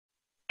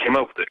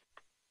came up with it.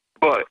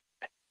 But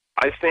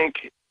I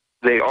think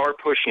they are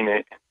pushing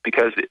it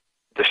because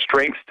the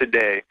strengths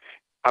today,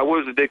 I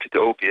was addicted to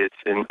opiates,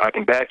 and I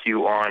can back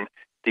you on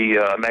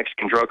the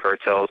Mexican drug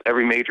cartels.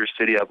 Every major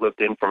city I've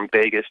lived in, from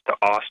Vegas to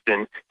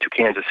Austin to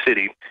Kansas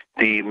City,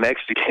 the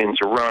Mexicans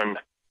run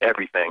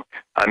everything.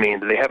 I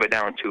mean, they have it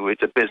down to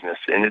it's a business,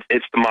 and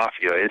it's the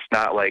mafia. It's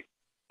not like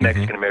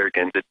Mexican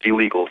Americans, it's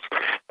illegals.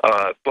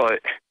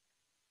 But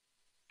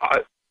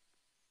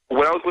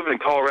when I was living in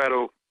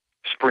Colorado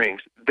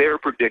Springs, they're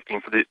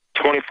predicting for the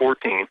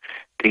 2014,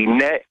 the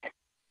net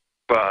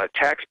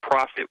tax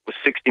profit was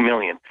 $60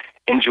 million.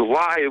 In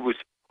July, it was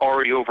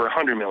already over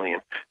 $100 million.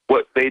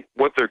 What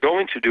they're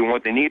going to do and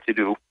what they need to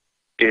do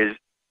is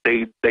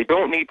they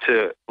don't need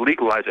to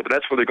legalize it, but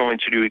that's what they're going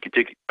to do to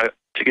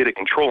get a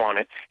control on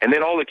it. And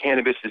then all the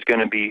cannabis is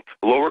going to be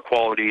lower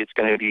quality. It's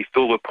going to be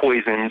filled with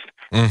poisons,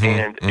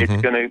 and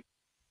it's going to.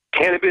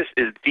 Cannabis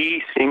is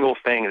the single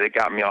thing that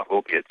got me off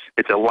opiates.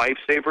 It's a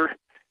lifesaver.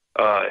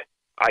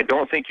 I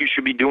don't think you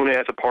should be doing it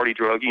as a party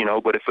drug,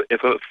 but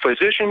if a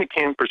physician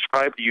can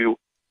prescribe you,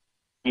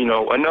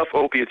 enough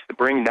opiates to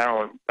bring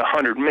down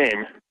 100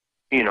 men,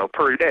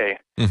 per day,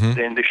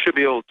 then they should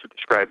be able to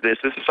prescribe this.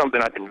 This is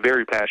something I've been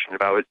very passionate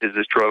about, is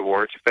this drug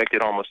war. It's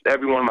affected almost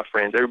every one of my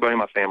friends, everybody in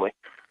my family.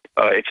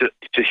 It's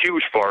a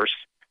huge farce,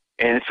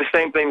 and it's the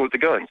same thing with the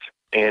guns.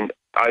 And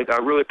I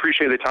really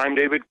appreciate the time,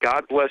 David.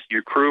 God bless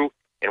your crew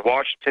in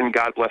Washington.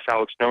 God bless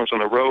Alex Jones on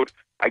the road.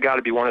 I got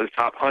to be one of the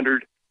top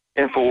 100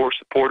 InfoWars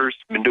supporters.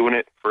 Been doing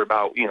it for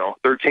about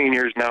 13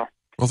 years now.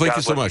 Well, thank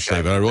you so much,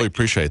 David. I really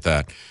appreciate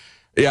that.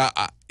 Yeah,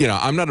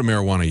 I'm not a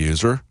marijuana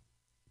user,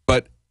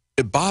 but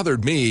it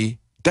bothered me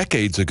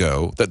decades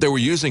ago that they were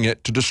using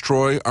it to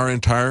destroy our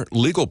entire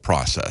legal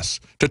process,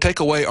 to take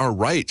away our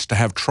rights to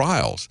have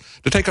trials,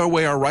 to take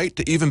away our right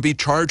to even be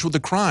charged with a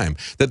crime,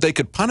 that they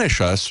could punish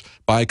us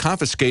by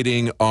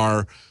confiscating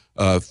our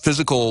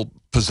physical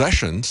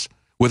possessions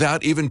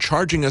without even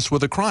charging us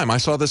with a crime. I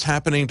saw this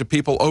happening to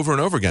people over and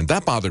over again.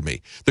 That bothered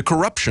me. The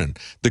corruption,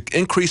 the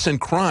increase in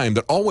crime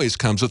that always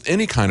comes with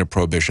any kind of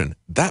prohibition,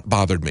 that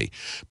bothered me.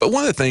 But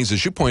one of the things,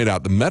 as you pointed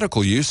out, the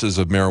medical uses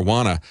of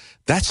marijuana,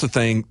 that's the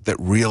thing that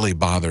really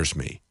bothers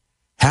me.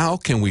 How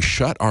can we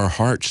shut our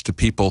hearts to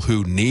people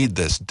who need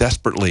this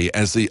desperately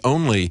as the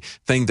only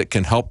thing that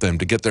can help them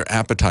to get their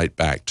appetite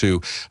back, to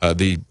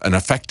an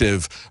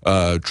effective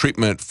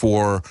treatment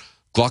for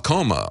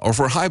glaucoma or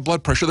for high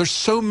blood pressure? There's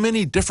so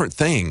many different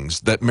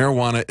things that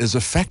marijuana is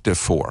effective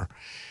for.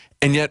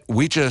 And yet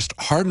we just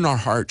harden our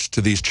hearts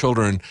to these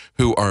children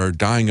who are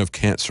dying of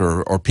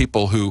cancer, or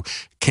people who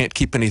can't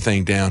keep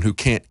anything down, who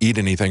can't eat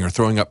anything, or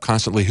throwing up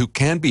constantly, who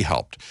can be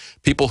helped.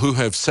 People who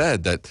have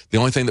said that the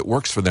only thing that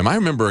works for them. I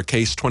remember a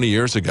case 20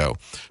 years ago.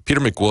 Peter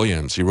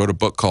McWilliams, he wrote a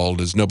book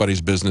called It's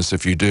Nobody's Business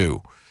If You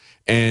Do.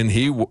 And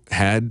he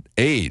had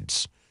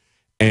AIDS.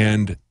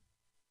 And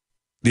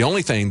the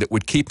only thing that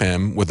would keep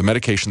him with the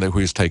medication that he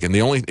was taking,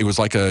 it was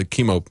like a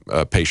chemo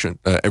patient.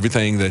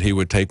 Everything that he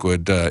would take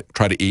would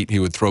try to eat, he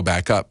would throw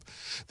back up.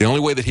 The only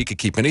way that he could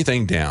keep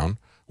anything down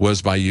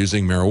was by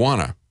using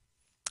marijuana.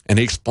 And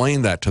he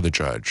explained that to the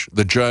judge.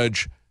 The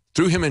judge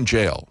threw him in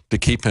jail to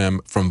keep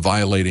him from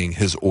violating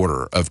his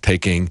order of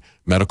taking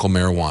medical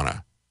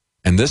marijuana.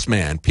 And this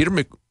man, Peter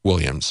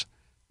McWilliams,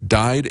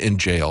 died in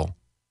jail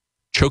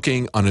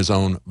choking on his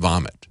own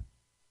vomit.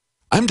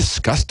 I'm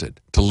disgusted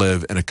to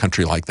live in a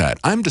country like that.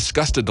 I'm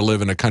disgusted to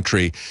live in a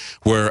country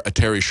where a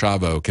Terry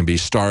Schiavo can be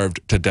starved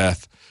to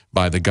death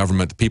by the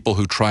government. The people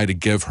who try to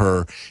give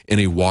her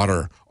any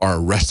water are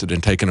arrested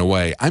and taken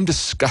away. I'm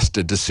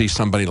disgusted to see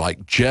somebody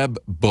like Jeb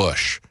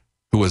Bush,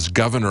 who was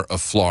governor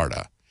of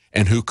Florida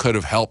and who could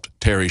have helped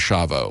Terry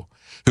Schiavo,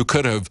 who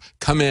could have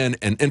come in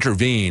and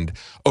intervened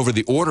over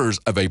the orders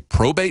of a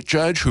probate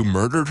judge who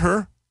murdered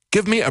her.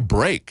 Give me a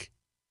break.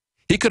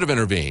 He could have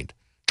intervened.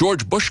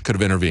 George Bush could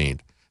have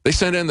intervened. They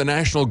sent in the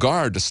National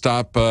Guard to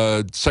stop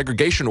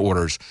segregation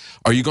orders.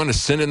 Are you going to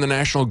send in the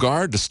National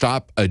Guard to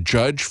stop a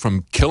judge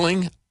from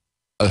killing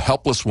a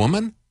helpless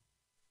woman?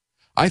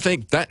 I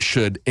think that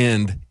should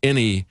end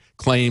any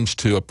claims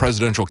to a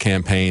presidential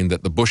campaign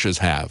that the Bushes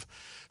have,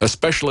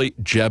 especially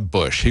Jeb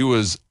Bush. He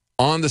was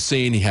on the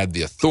scene. He had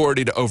the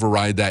authority to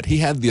override that. He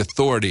had the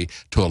authority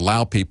to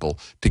allow people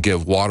to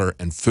give water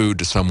and food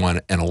to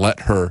someone and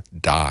let her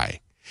die.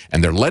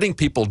 And they're letting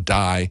people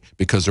die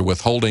because they're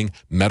withholding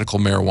medical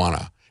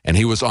marijuana. And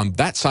he was on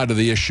that side of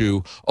the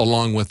issue,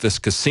 along with this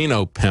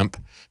casino pimp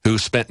who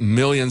spent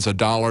millions of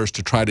dollars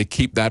to try to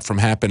keep that from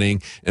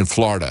happening in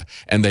Florida.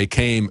 And they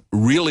came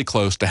really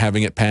close to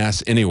having it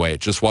pass anyway.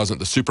 It just wasn't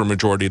the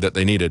supermajority that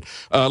they needed.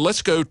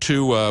 Let's go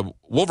to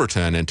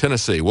Wolverton in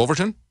Tennessee.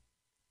 Wolverton?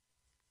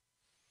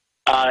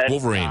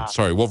 Wolverine.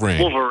 Sorry,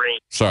 Wolverine. Wolverine.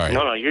 Sorry.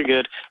 No, you're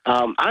good.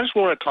 I just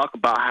want to talk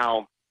about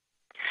how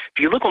if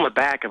you look on the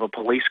back of a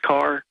police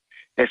car,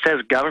 it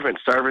says government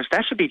service.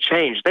 That should be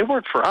changed. They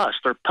work for us.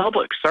 They're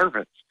public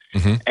servants.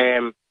 And,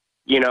 and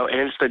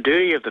it's the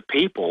duty of the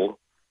people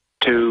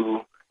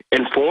to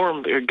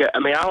inform. I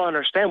mean, I don't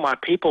understand why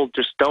people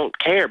just don't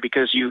care,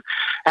 because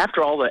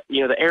after all the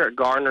Eric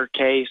Garner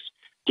case,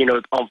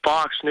 on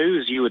Fox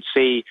News, you would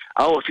see,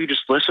 if you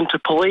just listen to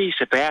police,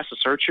 if they ask to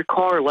search your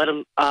car, let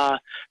them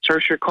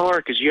search your car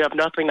because you have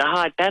nothing to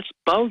hide. That's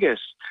bogus.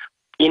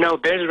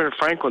 Benjamin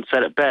Franklin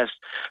said it best.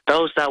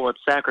 Those that would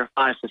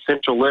sacrifice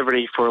essential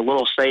liberty for a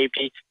little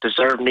safety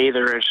deserve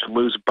neither and should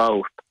lose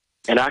both.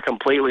 And I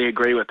completely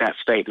agree with that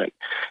statement.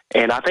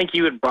 And I think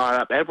you had brought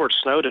up Edward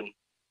Snowden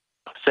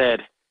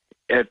said,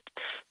 if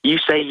you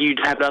say you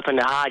have nothing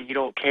to hide, you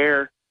don't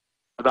care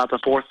about the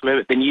Fourth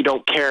Amendment, then you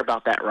don't care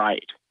about that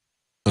right.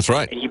 That's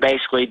right. And you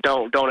basically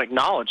don't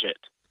acknowledge it.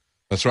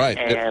 That's right.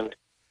 And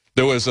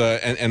there was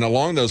and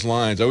along those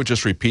lines, I would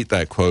just repeat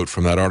that quote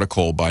from that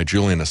article by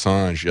Julian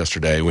Assange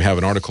yesterday. We have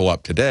an article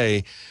up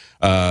today.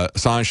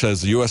 Assange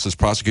says the U.S. is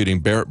prosecuting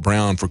Barrett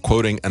Brown for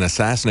quoting an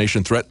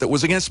assassination threat that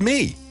was against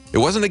me. It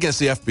wasn't against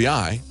the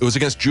FBI. It was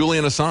against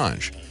Julian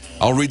Assange.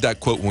 I'll read that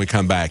quote when we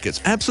come back.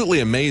 It's absolutely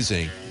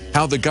amazing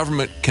how the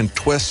government can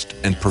twist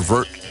and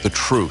pervert the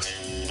truth.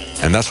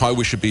 And that's why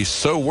we should be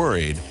so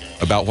worried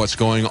about what's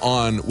going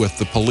on with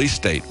the police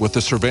state, with the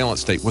surveillance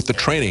state, with the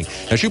training.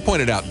 As you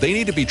pointed out, they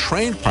need to be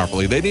trained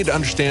properly. They need to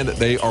understand that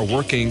they are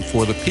working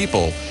for the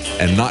people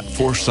and not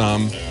for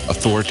some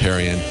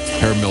authoritarian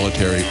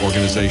paramilitary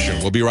organization.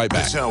 We'll be right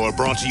back. This hour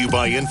brought to you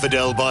by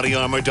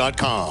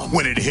InfidelBodyArmor.com.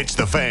 When it hits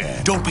the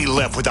fan, don't be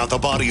left without the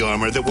body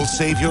armor that will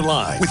save your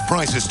life. With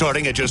prices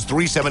starting at just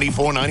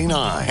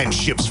 $374.99 and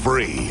ships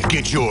free.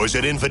 Get yours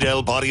at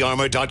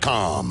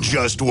InfidelBodyArmor.com.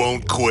 Just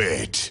won't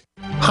quit.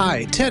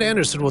 Hi, Ted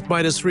Anderson with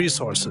Midas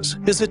Resources.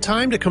 Is it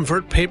time to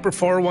convert paper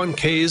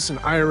 401ks and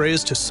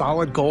IRAs to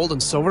solid gold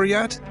and silver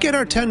yet? Get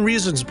our 10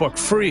 Reasons book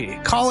free.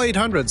 Call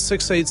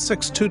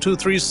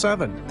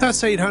 800-686-2237.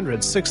 That's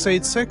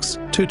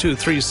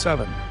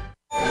 800-686-2237.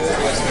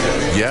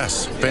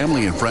 Yes,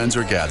 family and friends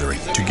are gathering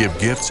to give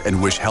gifts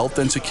and wish health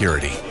and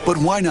security. But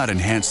why not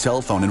enhance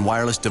cell phone and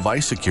wireless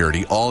device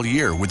security all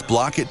year with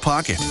Block It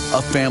Pocket?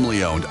 A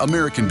family-owned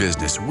American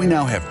business, we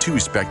now have 2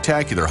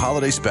 spectacular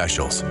holiday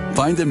specials.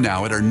 Find them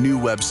now at our new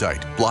website,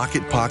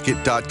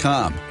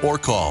 blockitpocket.com, or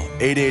call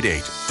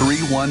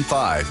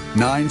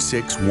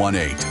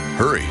 888-315-9618.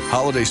 Hurry,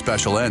 holiday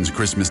special ends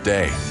Christmas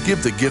Day.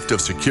 Give the gift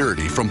of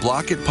security from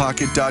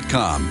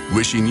blockitpocket.com,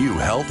 wishing you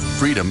health,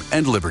 freedom,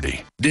 and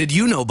liberty. Did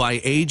you know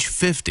by age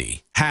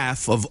 50,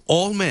 half of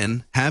all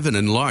men have an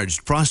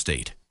enlarged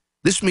prostate?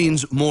 This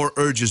means more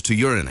urges to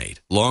urinate,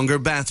 longer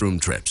bathroom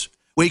trips,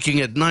 waking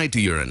at night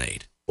to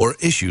urinate, or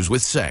issues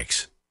with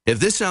sex. If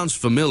this sounds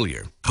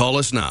familiar, call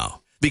us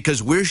now,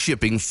 because we're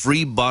shipping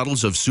free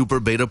bottles of Super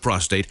Beta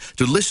Prostate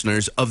to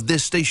listeners of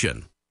this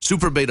station.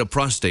 Super Beta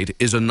Prostate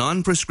is a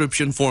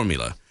non-prescription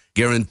formula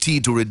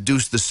guaranteed to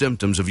reduce the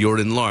symptoms of your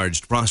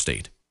enlarged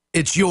prostate.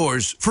 It's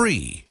yours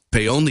free.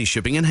 Pay only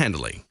shipping and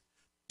handling.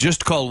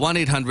 Just call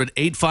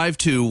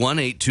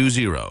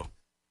 1-800-852-1820.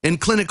 In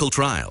clinical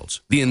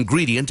trials, the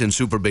ingredient in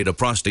Super Beta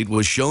Prostate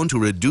was shown to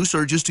reduce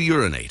urges to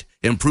urinate,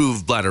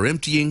 improve bladder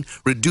emptying,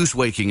 reduce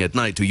waking at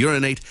night to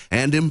urinate,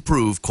 and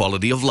improve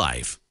quality of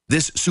life.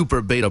 This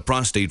Super Beta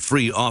Prostate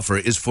free offer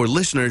is for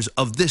listeners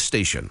of this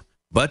station,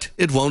 but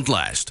it won't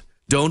last.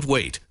 Don't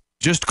wait.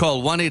 Just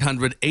call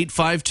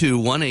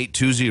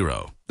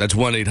 1-800-852-1820. That's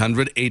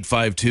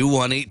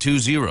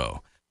 1-800-852-1820.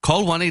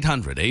 Call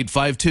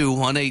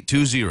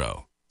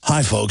 1-800-852-1820.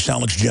 Hi, folks.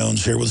 Alex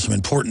Jones here with some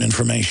important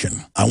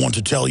information. I want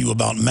to tell you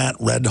about Matt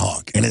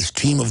Redhawk and his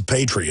team of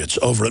patriots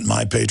over at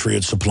My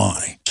Patriot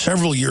Supply.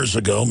 Several years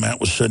ago, Matt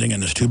was sitting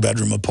in his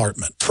 2-bedroom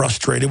apartment,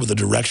 frustrated with the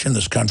direction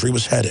this country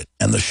was headed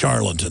and the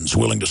charlatans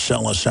willing to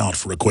sell us out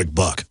for a quick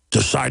buck.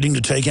 Deciding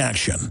to take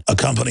action, a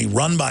company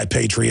run by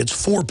patriots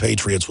for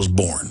patriots was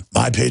born.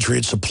 My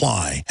Patriot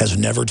Supply has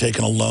never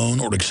taken a loan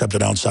or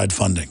accepted outside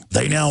funding.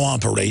 They now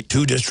operate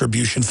 2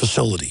 distribution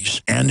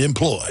facilities and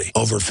employ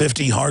over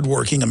 50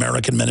 hardworking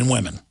American men and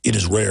women. It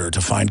is rare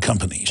to find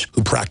companies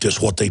who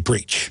practice what they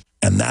preach.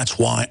 And that's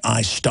why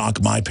I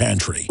stock my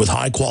pantry with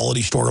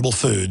high-quality storable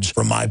foods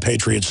from My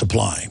Patriot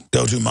Supply.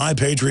 Go to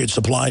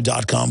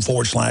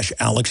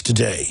mypatriotsupply.com/Alex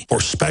today for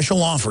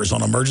special offers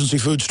on emergency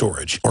food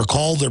storage, or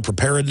call their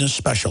preparedness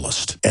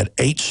specialist at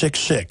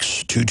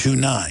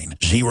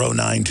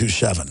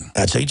 866-229-0927.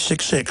 That's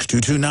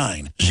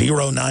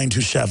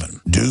 866-229-0927.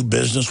 Do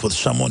business with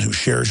someone who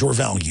shares your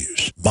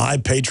values.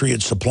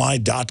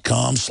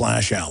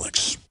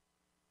 mypatriotsupply.com/Alex.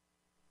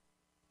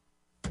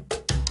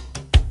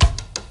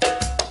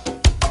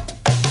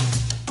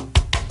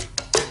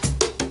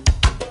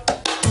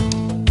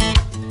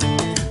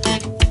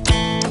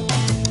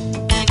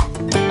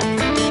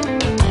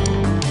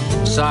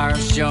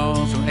 Cyrus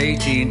Jones from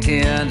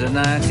 1810 to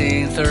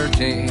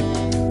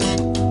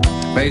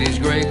 1913 made his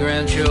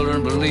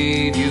great-grandchildren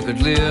believe you could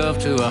live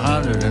to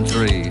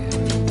 103.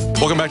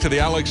 Welcome back to the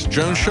Alex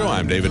Jones Show.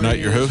 I'm David Knight,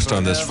 your host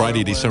on this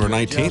Friday, December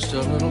 19th.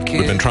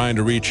 We've been trying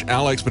to reach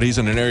Alex, but he's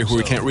in an area where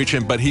we can't reach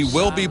him. But he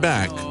will be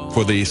back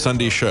for the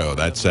Sunday show.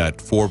 That's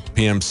at 4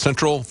 p.m.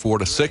 Central, 4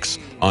 to 6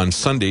 on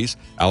Sundays.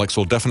 Alex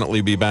will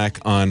definitely be back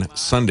on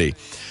Sunday.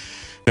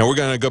 Now, we're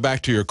going to go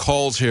back to your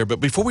calls here.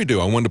 But before we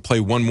do, I wanted to play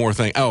one more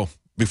thing.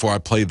 Before I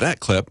play that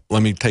clip,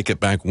 let me take it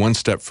back one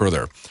step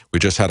further. We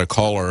just had a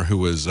caller who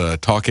was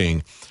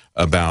talking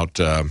about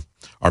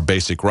our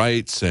basic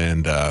rights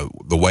and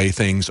the way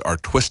things are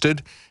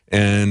twisted.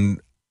 And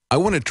I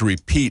wanted to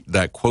repeat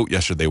that quote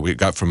yesterday we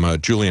got from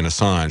Julian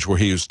Assange, where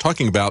he was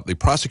talking about the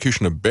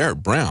prosecution of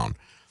Barrett Brown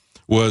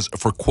was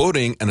for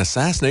quoting an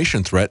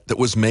assassination threat that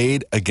was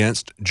made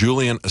against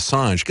Julian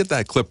Assange. Get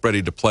that clip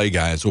ready to play,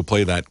 guys. We'll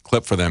play that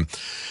clip for them.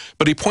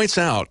 But he points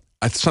out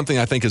something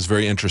I think is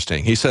very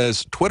interesting. He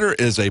says, Twitter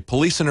is a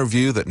police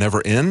interview that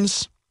never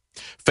ends.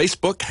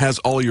 Facebook has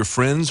all your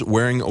friends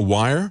wearing a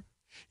wire.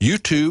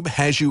 YouTube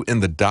has you in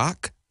the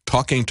dock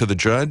talking to the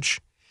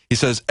judge. He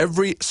says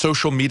every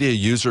social media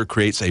user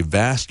creates a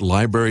vast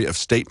library of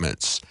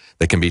statements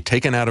that can be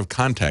taken out of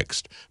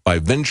context by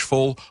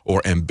vengeful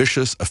or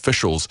ambitious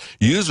officials.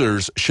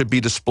 Users should be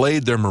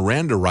displayed their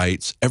Miranda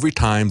rights every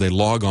time they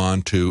log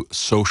on to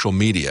social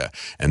media.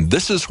 And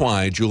this is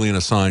why Julian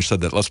Assange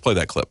said that. Let's play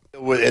that clip.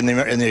 In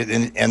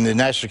the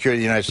national security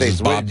of the United States,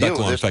 the way to deal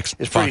with this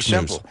is pretty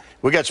simple.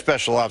 We got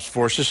special ops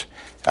forces.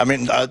 I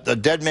mean, a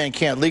dead man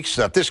can't leak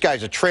stuff. This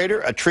guy's a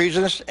traitor, a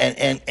treasonous,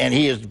 and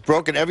he has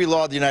broken every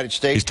law of the United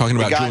States. He's talking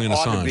about Julian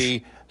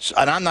Assange.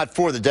 And I'm not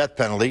for the death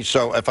penalty,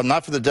 so if I'm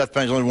not for the death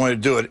penalty, the only one to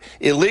do it,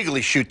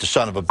 illegally shoot the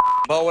son of a.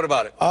 Well, what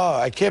about it? Oh,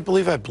 I can't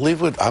believe I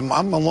believe what I'm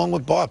along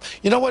with Bob.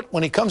 You know what?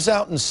 When he comes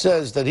out and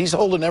says that he's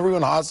holding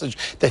everyone hostage,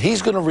 that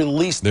he's going to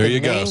release there the you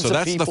go. names So of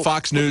that's the people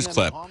Fox News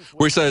clip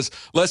where he says,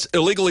 let's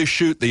illegally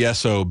shoot the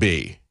SOB.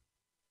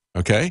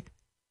 Okay?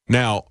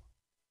 Now,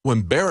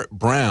 when Barrett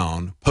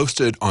Brown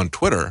posted on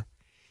Twitter,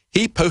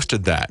 he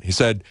posted that. He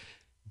said,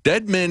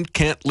 dead men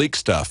can't leak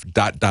stuff, ...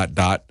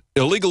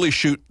 illegally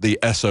shoot the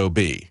SOB.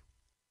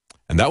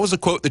 And that was a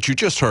quote that you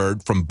just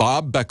heard from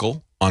Bob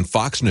Beckel on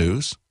Fox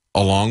News,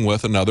 along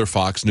with another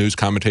Fox News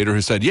commentator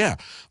who said, yeah,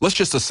 let's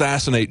just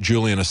assassinate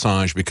Julian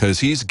Assange because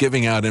he's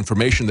giving out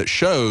information that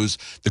shows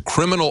the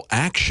criminal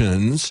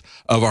actions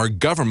of our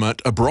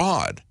government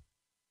abroad.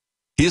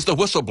 He's the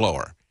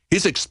whistleblower.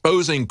 He's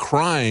exposing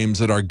crimes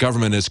that our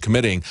government is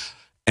committing.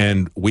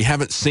 And we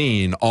haven't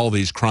seen all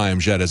these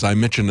crimes yet. As I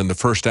mentioned in the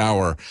first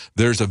hour,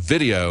 there's a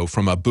video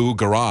from Abu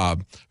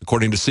Ghraib.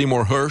 According to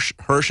Seymour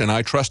Hersh, and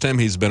I trust him,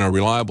 he's been a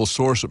reliable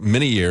source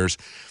many years.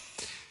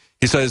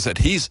 He says that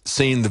he's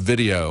seen the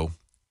video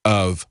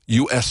of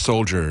U.S.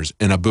 soldiers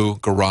in Abu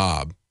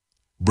Ghraib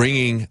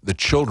bringing the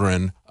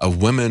children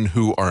of women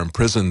who are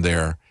imprisoned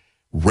there,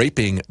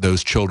 raping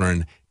those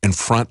children in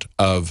front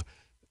of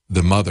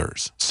the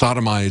mothers,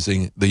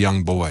 sodomizing the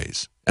young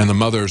boys. And the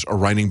mothers are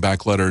writing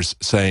back letters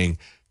saying,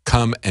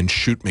 come and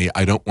shoot me.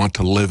 I don't want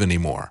to live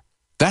anymore.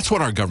 That's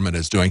what our government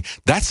is doing.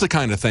 That's the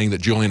kind of thing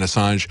that Julian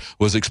Assange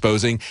was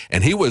exposing.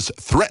 And he was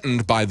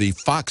threatened by the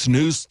Fox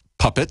News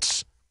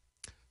puppets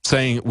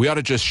saying we ought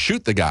to just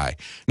shoot the guy.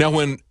 Now,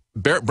 when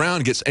Barrett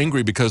Brown gets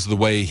angry because of the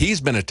way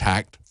he's been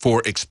attacked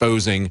for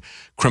exposing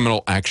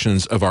criminal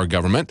actions of our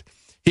government,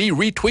 he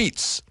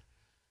retweets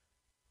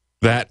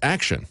that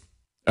action,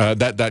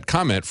 that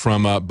comment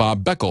from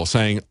Bob Beckel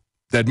saying,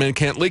 dead men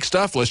can't leak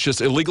stuff, let's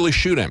just illegally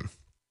shoot him.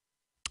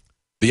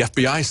 The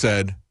FBI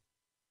said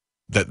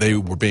that they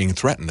were being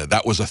threatened,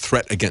 that was a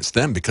threat against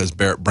them because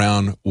Barrett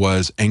Brown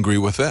was angry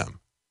with them.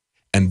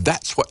 And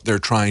that's what they're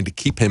trying to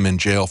keep him in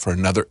jail for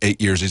another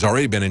 8 years. He's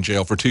already been in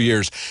jail for 2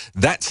 years.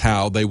 That's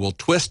how they will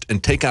twist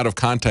and take out of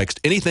context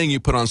anything you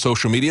put on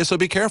social media, so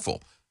be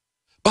careful.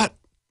 But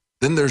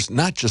then there's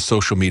not just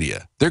social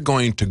media. They're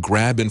going to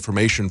grab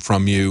information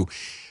from you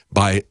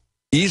by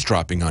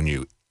eavesdropping on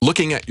you,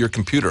 looking at your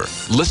computer,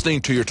 listening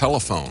to your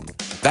telephone.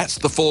 That's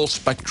the full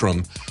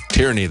spectrum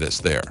tyranny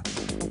that's there.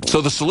 So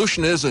the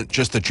solution isn't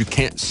just that you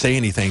can't say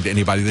anything to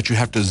anybody, that you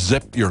have to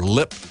zip your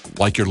lip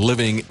like you're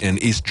living in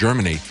East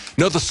Germany.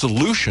 No, the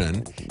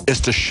solution is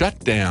to shut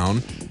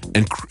down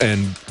and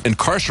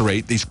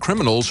incarcerate these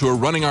criminals who are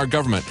running our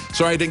government.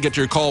 Sorry I didn't get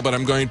to your call, but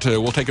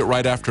we'll take it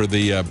right after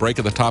the break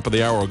at the top of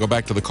the hour. We'll go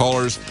back to the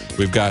callers.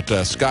 We've got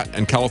Scott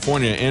in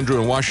California, Andrew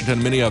in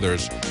Washington, many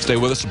others. Stay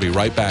with us. We'll be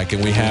right back.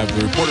 And we have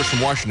the reporters from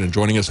Washington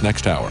joining us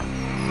next hour.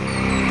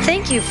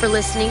 Thank you for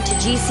listening to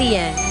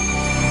GCN.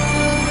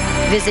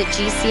 Visit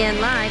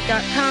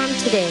GCNlive.com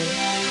today.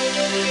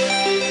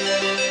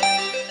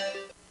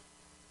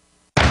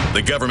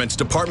 The government's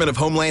Department of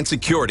Homeland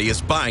Security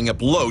is buying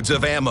up loads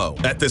of ammo.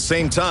 At the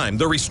same time,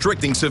 they're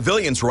restricting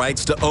civilians'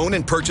 rights to own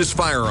and purchase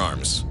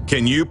firearms.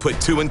 Can you put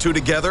two and two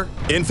together?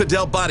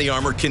 Infidel Body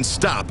Armor can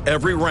stop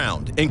every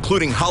round,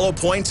 including hollow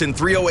points and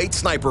 .308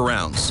 sniper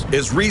rounds,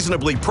 is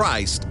reasonably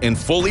priced and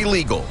fully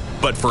legal.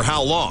 But for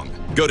how long?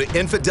 Go to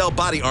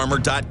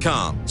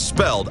InfidelBodyArmor.com,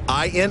 spelled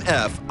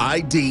INFIDEL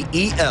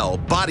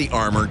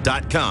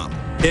bodyarmor.com.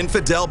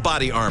 Infidel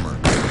Body Armor.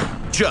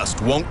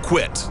 Just won't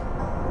quit.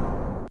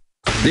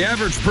 The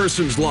average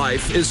person's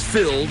life is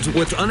filled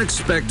with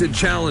unexpected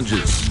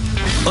challenges.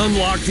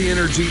 Unlock the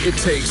energy it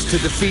takes to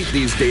defeat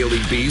these daily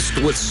beasts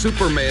with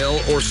Super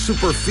Male or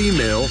Super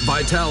Female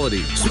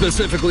Vitality,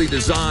 specifically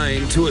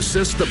designed to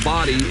assist the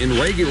body in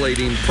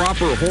regulating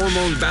proper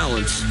hormone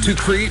balance to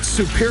create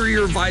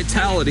superior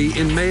vitality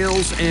in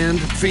males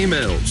and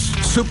females.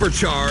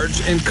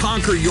 Supercharge and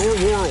conquer your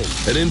world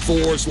at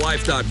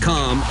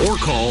InfoWarsLife.com or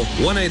call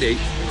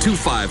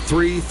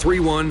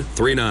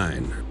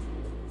 1-888-253-3139.